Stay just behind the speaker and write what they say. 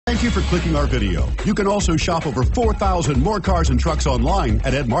Thank you for clicking our video. You can also shop over 4,000 more cars and trucks online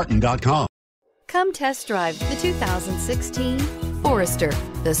at edmartin.com. Come test drive the 2016 Forester.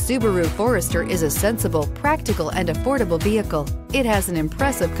 The Subaru Forester is a sensible, practical, and affordable vehicle. It has an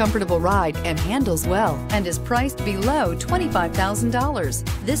impressive, comfortable ride and handles well and is priced below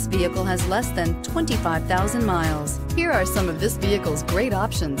 $25,000. This vehicle has less than 25,000 miles. Here are some of this vehicle's great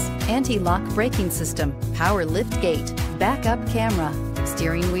options: anti-lock braking system, power lift gate, backup camera,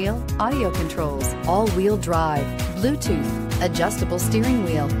 steering wheel audio controls, all-wheel drive, Bluetooth, adjustable steering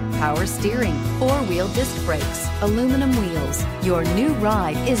wheel, power steering, four-wheel disc brakes, aluminum wheels. Your new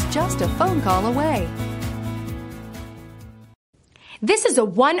ride is just a phone call away. This is a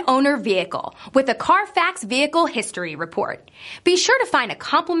one-owner vehicle with a Carfax Vehicle History Report. Be sure to find a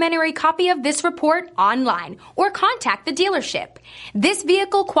complimentary copy of this report online or contact the dealership. This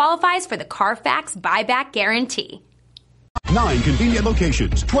vehicle qualifies for the Carfax Buyback Guarantee. 9 convenient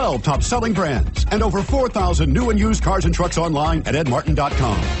locations, 12 top-selling brands, and over 4,000 new and used cars and trucks online at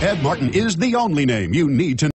edmartin.com. Ed Martin is the only name you need to know.